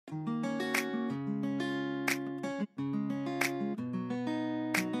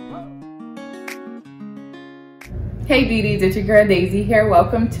Hey beauties, it's your girl Daisy here.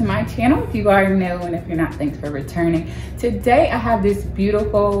 Welcome to my channel. If you already know, and if you're not, thanks for returning. Today I have this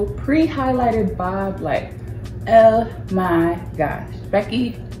beautiful pre-highlighted bob. Like, oh my gosh,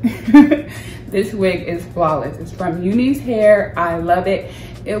 Becky, this wig is flawless. It's from Unice hair. I love it.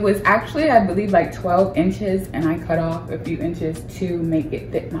 It was actually, I believe, like 12 inches, and I cut off a few inches to make it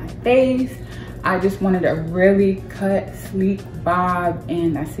fit my face. I just wanted a really cut, sleek bob,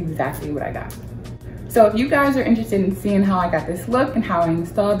 and that's exactly what I got. So if you guys are interested in seeing how I got this look and how I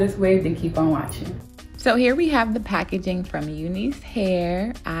installed this wig, then keep on watching. So here we have the packaging from Unice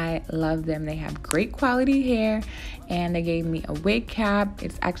hair. I love them. They have great quality hair, and they gave me a wig cap.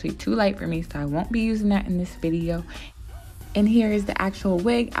 It's actually too light for me, so I won't be using that in this video. And here is the actual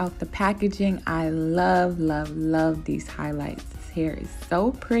wig out the packaging. I love, love, love these highlights. This hair is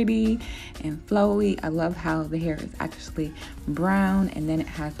so pretty and flowy. I love how the hair is actually brown and then it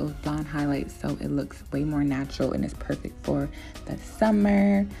has those blonde highlights, so it looks way more natural and it's perfect for the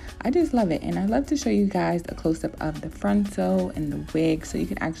summer. I just love it, and I love to show you guys a close-up of the frontal and the wig so you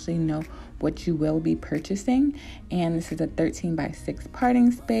can actually know what you will be purchasing. And this is a 13x6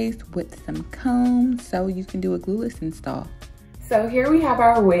 parting space with some combs, so you can do a glueless install. So here we have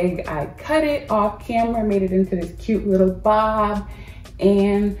our wig. I cut it off camera, made it into this cute little bob,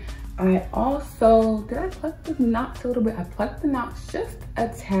 and I also, did I pluck the knots a little bit? I plucked the knots just a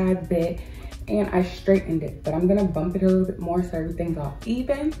tad bit, and I straightened it, but I'm gonna bump it a little bit more so everything's all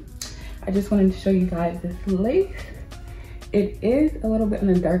even. I just wanted to show you guys this lace. It is a little bit on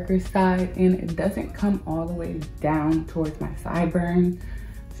the darker side, and it doesn't come all the way down towards my sideburn.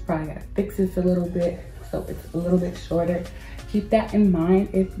 Just probably gotta fix this a little bit so it's a little bit shorter. Keep that in mind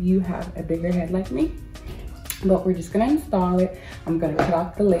if you have a bigger head like me. But we're just gonna install it. I'm gonna cut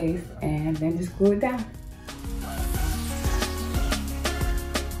off the lace and then just glue it down.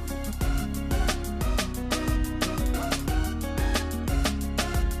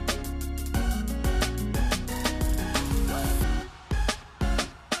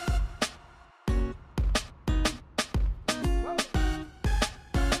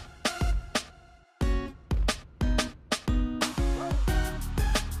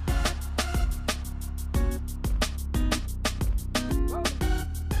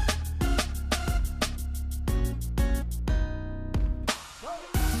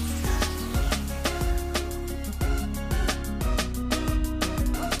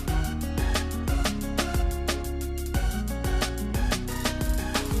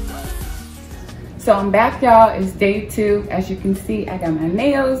 So I'm back, y'all. It's day 2. As you can see, I got my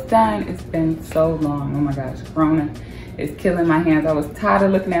nails done. It's been so long. Oh my gosh, Corona is killing my hands. I was tired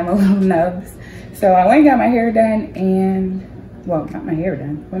of looking at my little nubs. So I went and got my hair done, and, well, not my hair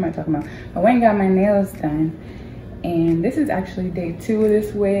done. What am I talking about? I went and got my nails done, and this is actually day 2 of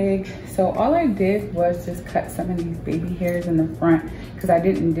this wig. So all I did was just cut some of these baby hairs in the front because I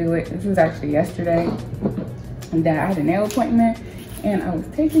didn't do it. This was actually yesterday that I had a nail appointment, and I was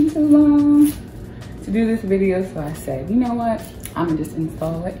taking too long to do this video, so I said, you know what, I'm gonna just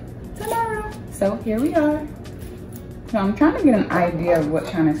install it tomorrow. So here we are. So I'm trying to get an idea of what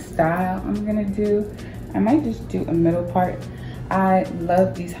kind of style I'm gonna do. I might just do a middle part. I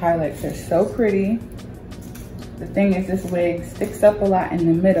love these highlights, they're so pretty. The thing is, this wig sticks up a lot in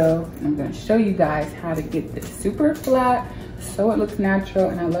the middle. I'm gonna show you guys how to get this super flat so it looks natural,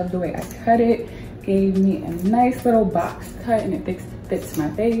 and I love the way I cut it. Gave me a nice little box cut, and it fits my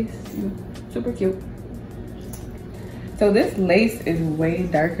face. Super cute. So this lace is way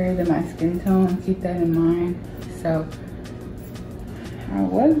darker than my skin tone, keep that in mind. So I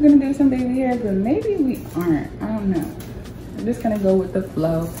was gonna do some baby hairs, but maybe we aren't, I don't know. I'm just gonna go with the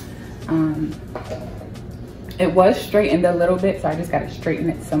flow. It was straightened a little bit, so I just gotta straighten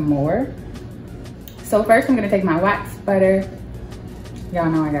it some more. So first I'm gonna take my wax butter.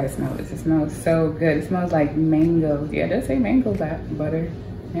 Y'all know I gotta smell this. It smells so good. It smells like mango. Yeah, it does say mango butter,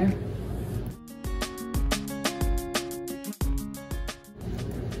 yeah.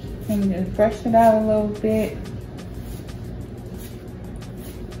 And just brush it out a little bit.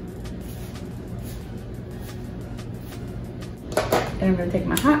 And I'm gonna take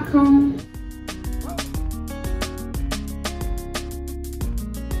my hot comb.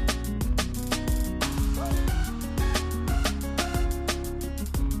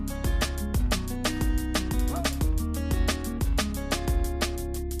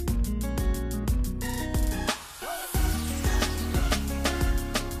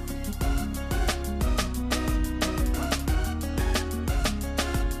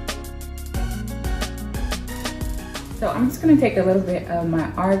 So I'm just gonna take a little bit of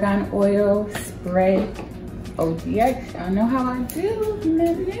my argan oil spray, ODX. Y'all know how I do,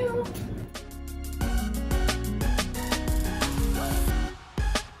 new.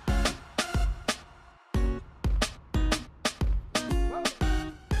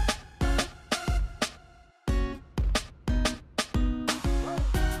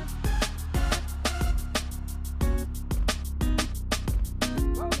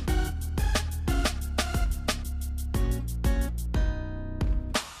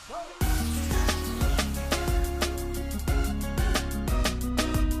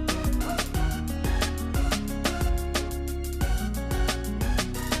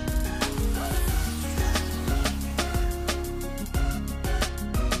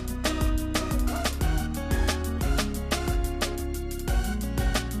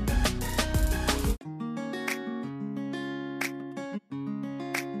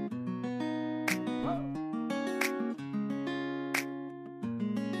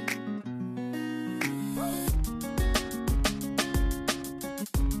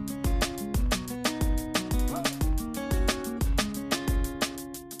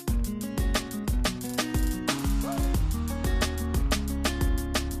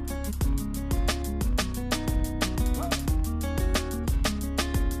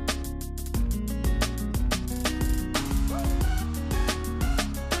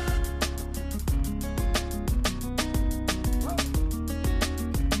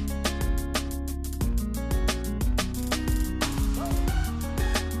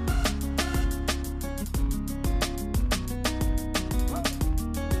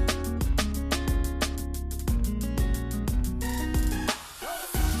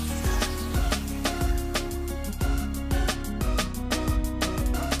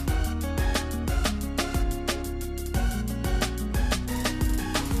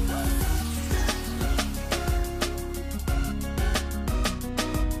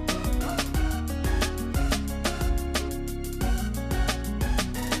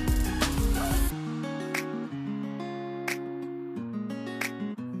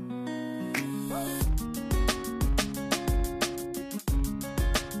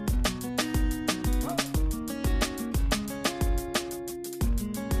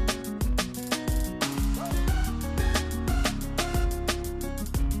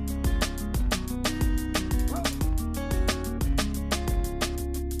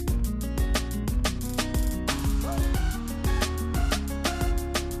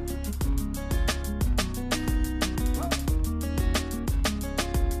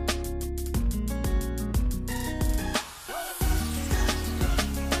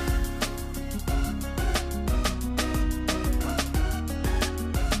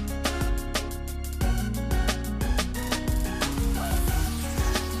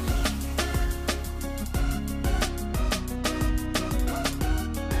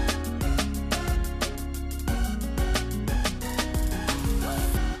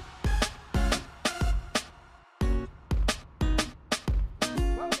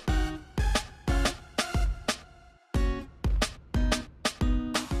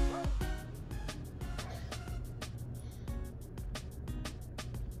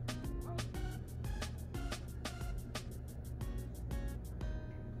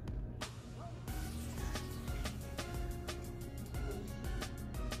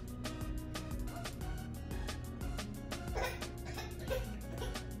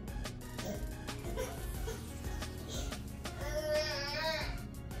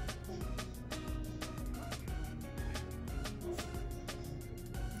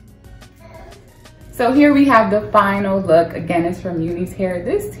 So here we have the final look. Again, it's from Unice hair.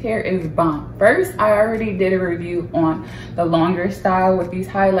 This hair is bomb. First, I already did a review on the longer style with these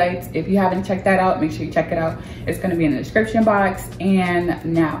highlights. If you haven't checked that out, make sure you check it out. It's gonna be in the description box. And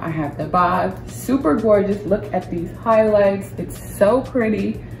now I have the bob. Super gorgeous. Look at these highlights. It's so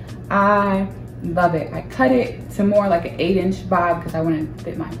pretty. I love it. I cut it to more like an 8-inch bob because I wanted to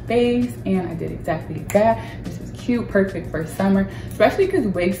fit my face, and I did exactly that. This is cute, perfect for summer, especially because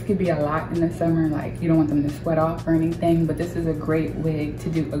wigs could be a lot in the summer. Like, you don't want them to sweat off or anything, but this is a great wig to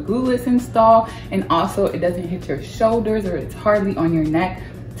do a glueless install, and also it doesn't hit your shoulders or it's hardly on your neck.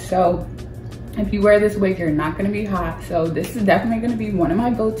 So if you wear this wig, you're not going to be hot. So this is definitely going to be one of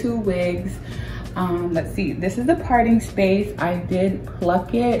my go-to wigs. Let's see, this is the parting space. I did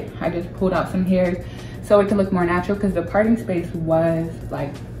pluck it. I just pulled out some hairs so it can look more natural because the parting space was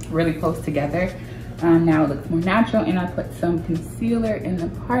like really close together. Now it looks more natural, and I put some concealer in the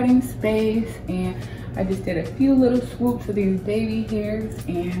parting space, and I just did a few little swoops of these baby hairs,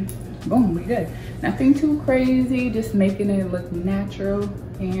 and boom, we good. Nothing too crazy, just making it look natural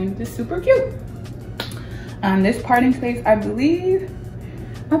and just super cute. This parting space, I believe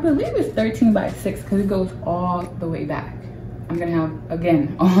it's 13 by 6 because it goes all the way back. I'm gonna have,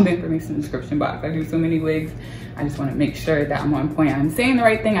 again, all the information in the description box. I do so many wigs. I just wanna make sure that I'm on point. I'm saying the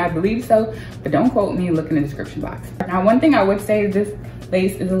right thing, I believe so, but don't quote me, look in the description box. Now, one thing I would say is this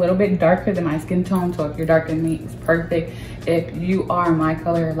lace is a little bit darker than my skin tone, so if you're darker than me, it's perfect. If you are my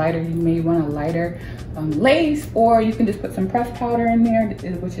color or lighter, you may want a lighter lace, or you can just put some pressed powder in there,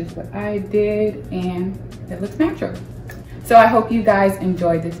 which is what I did, and it looks natural. So I hope you guys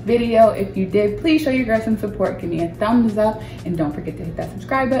enjoyed this video. If you did, please show your girl some support. Give me a thumbs up, and don't forget to hit that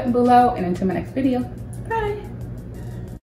subscribe button below. And until my next video, bye.